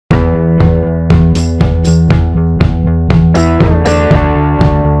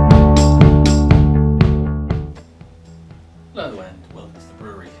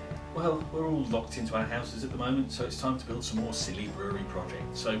moment, so it's time to build some more silly brewery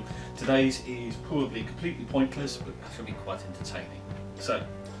projects. So today's is probably completely pointless, but should be quite entertaining. So,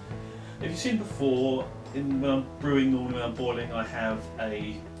 if you've seen before, when I'm brewing, normally when I'm boiling, I have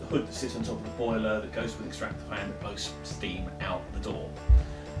a hood that sits on top of the boiler that goes with the extractor fan that blows steam out the door.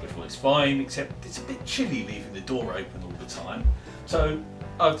 Which works fine, except it's a bit chilly leaving the door open all the time. So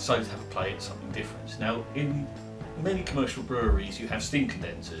I've decided to have a play at something different. Now, in many commercial breweries you have steam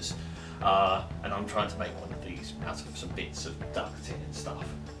condensers, and I'm trying to make one of these out of some bits of ducting and stuff.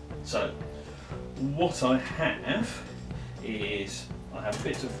 So what I have is I have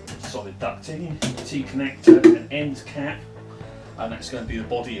bits of solid ducting, a T-connector, an end cap, and that's going to be the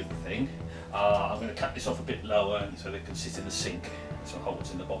body of the thing. I'm going to cut this off a bit lower so they can sit in the sink, so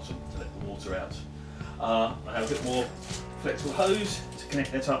holes in the bottom to let the water out. I have a bit more flexible hose to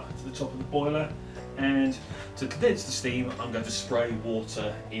connect that up to the top of the boiler, and to condense the steam I'm going to spray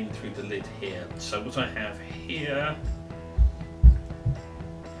water in through the lid here. So what I have here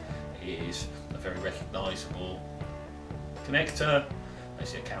is a very recognisable connector,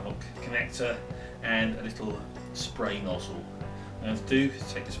 basically a camel connector, and a little spray nozzle. What I'm going to do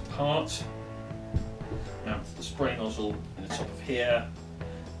is take this apart, mount the spray nozzle in the top of here,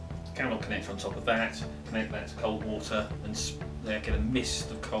 camel connector on top of that, connect that to cold water, and there get a mist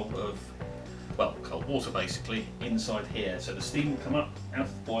of cold water basically inside here. So the steam will come up out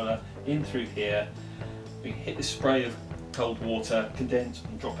of the boiler, in through here, we hit this spray of cold water, condense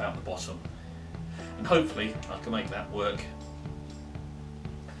and drop out the bottom. And hopefully I can make that work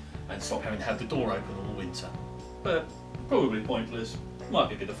and stop having to have the door open all winter. But probably pointless, might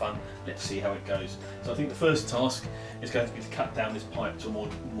be a bit of fun, let's see how it goes. So I think the first task is going to be to cut down this pipe to a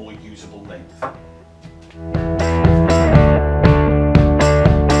more usable length.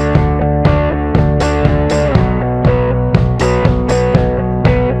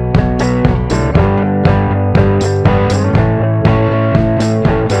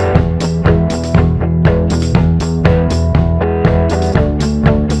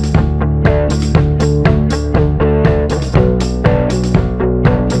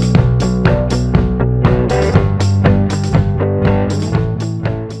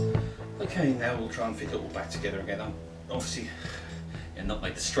 Now we'll try and fit it all back together again. I'm obviously not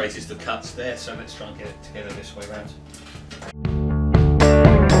made the straightest of cuts there, so let's try and get it together this way around.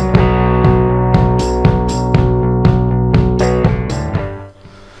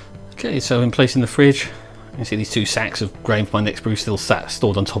 Okay, so in place in the fridge, you can see these two sacks of grain for my next brew still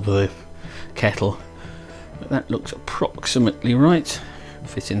stored on top of the kettle. But that looks approximately right.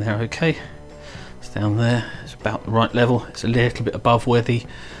 Fit in there okay. It's down there, it's about the right level. It's a little bit above where the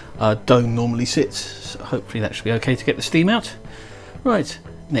dome normally sits, so hopefully that should be okay to get the steam out. Right,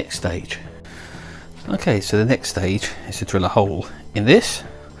 next stage. Okay, so the next stage is to drill a hole in this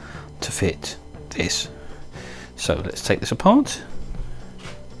to fit this. So let's take this apart.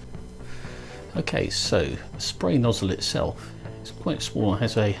 Okay, so the spray nozzle itself is quite small. It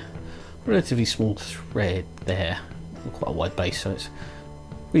has a relatively small thread there, quite a wide base, so it's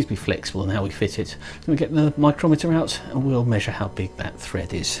reasonably flexible in how we fit it. We'll get the micrometer out and we'll measure how big that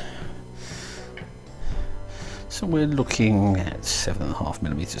thread is. So we're looking at 7.5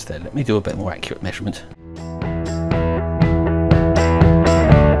 millimeters there. Let me do a bit more accurate measurement.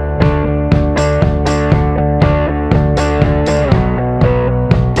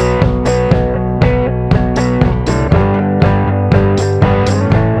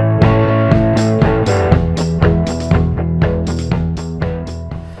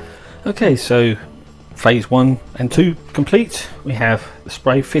 Okay, so phase 1 and 2 complete. We have the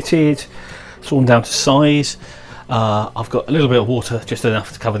spray fitted, sawn down to size. I've got a little bit of water, just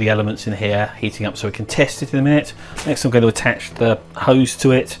enough to cover the elements in here, heating up so we can test it in a minute. Next I'm going to attach the hose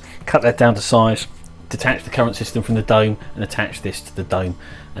to it, cut that down to size, detach the current system from the dome and attach this to the dome,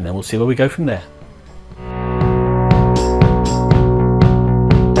 and then we'll see where we go from there.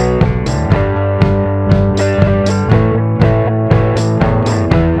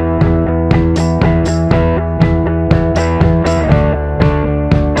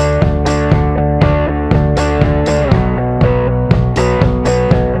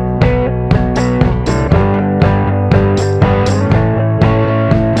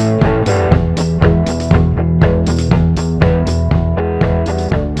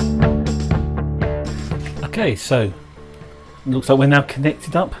 Okay, so it looks like we're now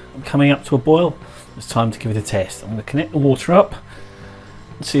connected up. I'm coming up to a boil. It's time to give it a test. I'm going to connect the water up,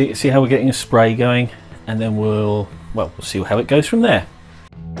 see how we're getting a spray going, and then we'll see how it goes from there.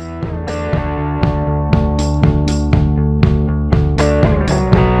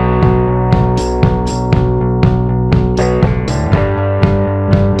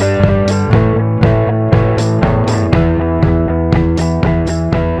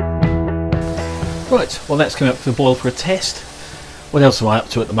 Right, well that's coming up to the boil for a test. What else am I up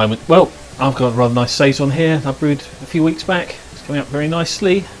to at the moment? Well, I've got a rather nice saison here I brewed a few weeks back. It's coming up very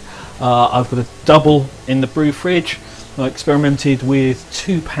nicely. I've got a double in the brew fridge. I experimented with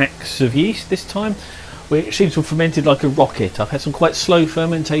 2 packs of yeast this time, which seems to have fermented like a rocket. I've had some quite slow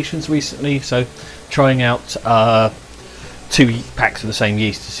fermentations recently, so trying out 2 packs of the same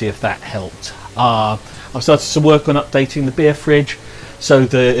yeast to see if that helped. I've started some work on updating the beer fridge so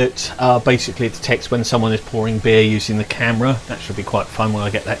that basically it detects when someone is pouring beer using the camera. That should be quite fun when I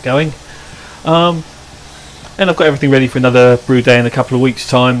get that going. And I've got everything ready for another brew day in a couple of weeks'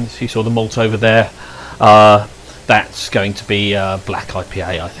 time. So you saw the malt over there. That's going to be black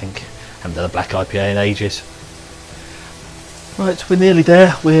IPA, I think. Haven't done a black IPA in ages. Right, we're nearly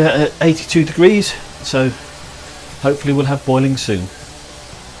there. We're at 82 degrees, so hopefully we'll have boiling soon.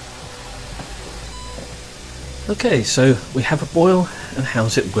 Okay, so we have a boil, and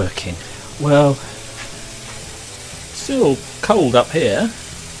how's it working? Well, still cold up here,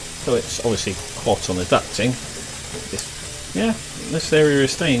 so it's obviously hot on the ducting. This area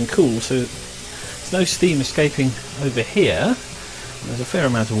is staying cool, so there's no steam escaping over here. There's a fair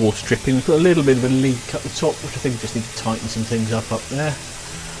amount of water dripping. We've got a little bit of a leak at the top, which I think we just need to tighten some things up there.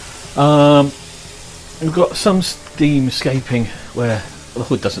 We've got some steam escaping where the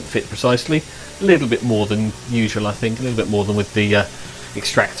hood doesn't fit precisely. A little bit more than usual, I think. A little bit more than with the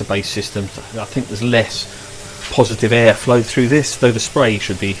extractor-based system. I think there's less positive air flow through this, though the spray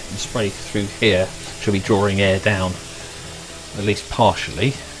through here should be drawing air down, at least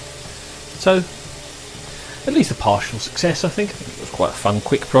partially. So, at least a partial success, I think. It was quite a fun,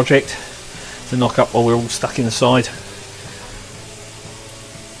 quick project to knock up while we're all stuck inside.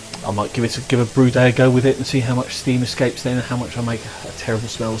 I might give a brew day a go with it and see how much steam escapes then and how much I make terrible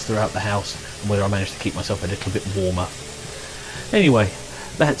smells throughout the house and whether I manage to keep myself a little bit warmer. Anyway,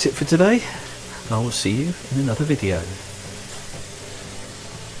 that's it for today. I will see you in another video.